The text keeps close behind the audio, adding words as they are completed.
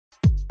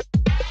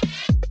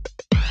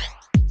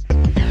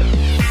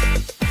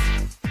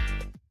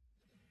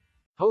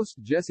Host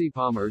Jesse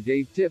Palmer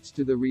gave tips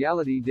to the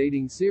reality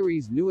dating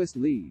series' newest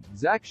lead,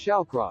 Zach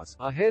Shallcross,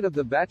 ahead of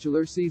the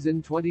Bachelor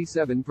Season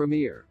 27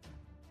 premiere.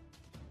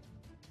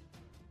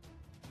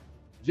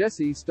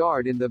 Jesse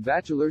starred in The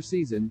Bachelor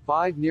Season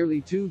 5 nearly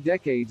 2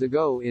 decades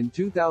ago in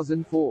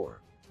 2004.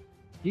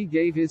 He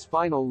gave his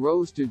final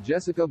rose to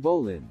Jessica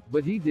Bolin,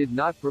 but he did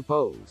not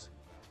propose.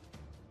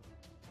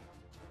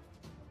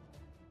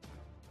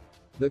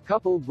 The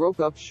couple broke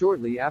up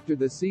shortly after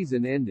the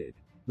season ended.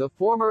 The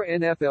former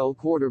NFL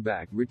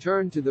quarterback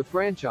returned to the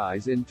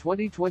franchise in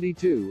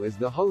 2022 as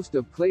the host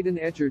of Clayton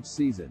Echard's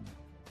season.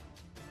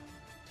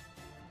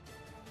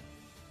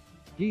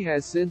 He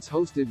has since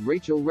hosted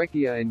Rachel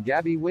Recchia and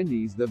Gabby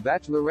Wendy's The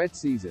Bachelorette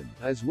season,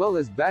 as well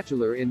as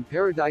Bachelor in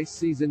Paradise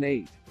Season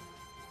 8.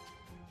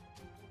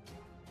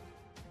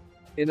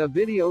 In a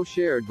video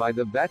shared by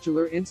the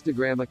Bachelor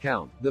Instagram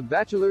account, The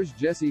Bachelor's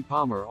Jesse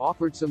Palmer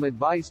offered some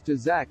advice to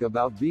Zach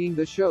about being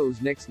the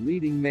show's next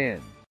leading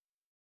man.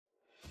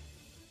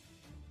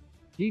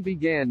 He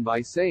began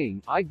by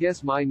saying, "I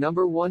guess my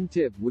number one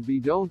tip would be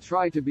don't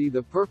try to be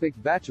the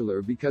perfect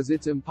bachelor because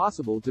it's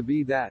impossible to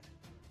be that.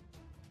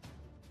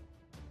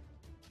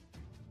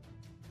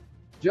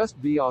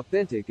 Just be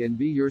authentic and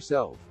be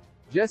yourself."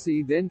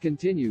 Jesse then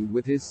continued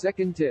with his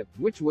second tip,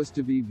 which was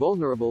to be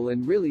vulnerable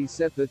and really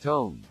set the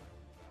tone.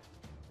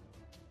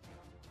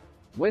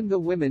 "When the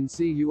women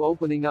see you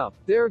opening up,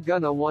 they're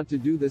gonna want to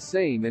do the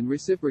same and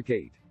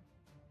reciprocate."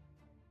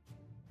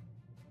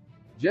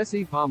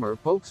 Jesse Palmer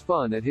pokes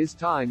fun at his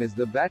time as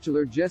The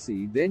Bachelor.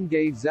 Jesse then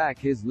gave Zach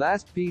his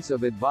last piece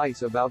of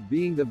advice about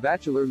being the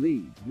Bachelor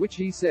lead, which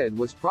he said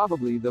was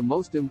probably the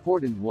most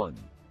important one.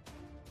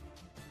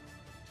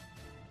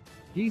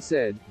 He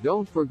said,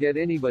 "Don't forget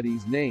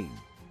anybody's name.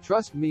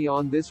 Trust me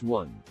on this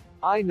one.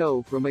 I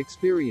know from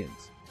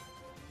experience."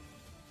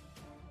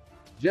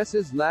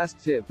 Jesse's last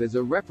tip is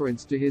a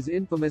reference to his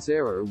infamous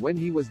error when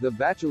he was the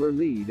Bachelor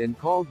lead and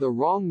called the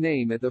wrong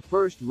name at the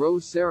first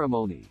rose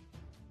ceremony.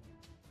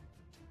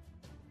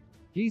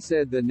 He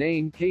said the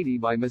name Katie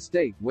by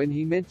mistake when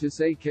he meant to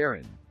say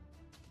Karen.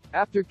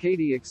 After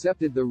Katie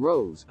accepted the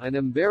rose, an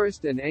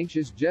embarrassed and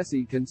anxious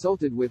Jesse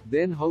consulted with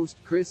then-host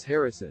Chris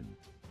Harrison.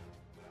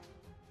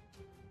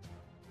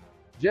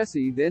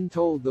 Jesse then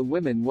told the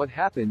women what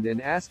happened and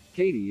asked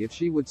Katie if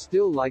she would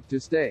still like to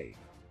stay.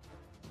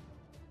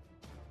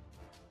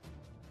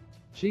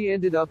 She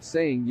ended up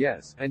saying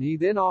yes, and he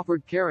then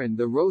offered Karen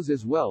the rose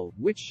as well,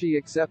 which she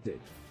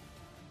accepted.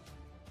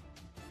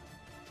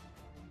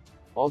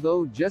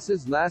 Although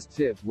Jesse's last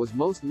tip was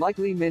most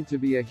likely meant to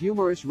be a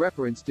humorous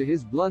reference to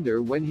his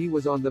blunder when he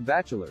was on The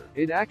Bachelor,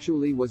 it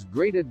actually was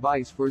great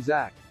advice for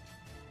Zach.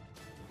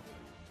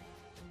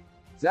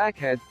 Zach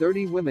had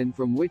 30 women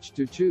from which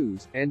to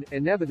choose, and,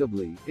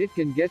 inevitably, it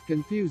can get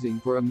confusing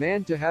for a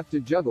man to have to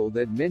juggle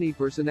that many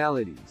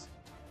personalities.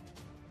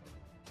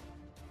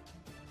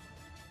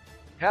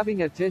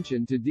 Having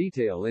attention to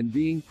detail and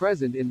being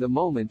present in the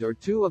moment are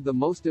two of the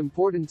most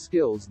important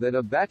skills that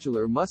a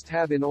bachelor must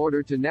have in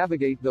order to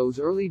navigate those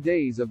early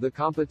days of the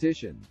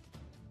competition.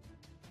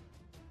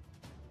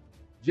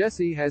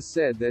 Jesse has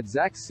said that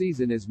Zach's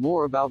season is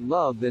more about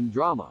love than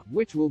drama,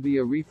 which will be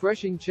a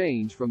refreshing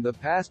change from the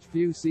past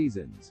few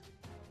seasons.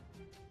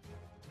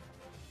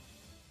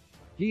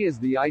 He is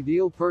the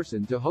ideal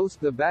person to host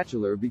The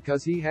Bachelor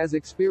because he has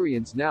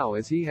experience now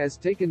as he has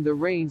taken the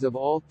reins of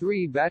all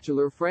 3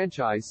 Bachelor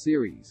franchise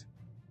series.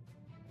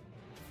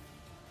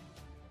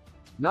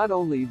 Not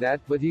only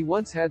that, but he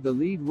once had the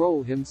lead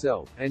role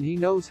himself, and he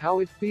knows how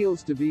it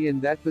feels to be in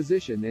that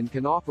position and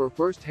can offer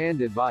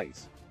first-hand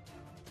advice.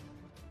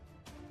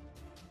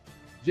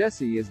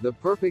 Jesse is the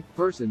perfect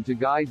person to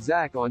guide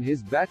Zach on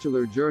his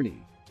Bachelor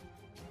journey.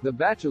 The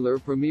Bachelor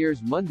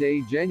premieres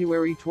Monday,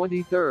 January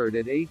 23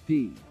 at 8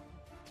 p.m.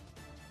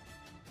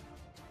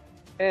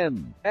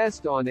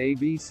 on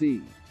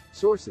ABC.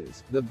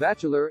 Sources: The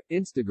Bachelor,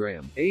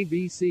 Instagram,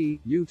 ABC,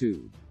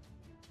 YouTube.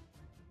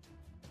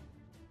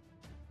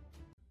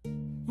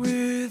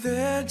 With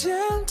a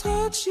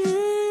gentle touch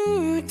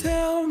you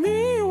tell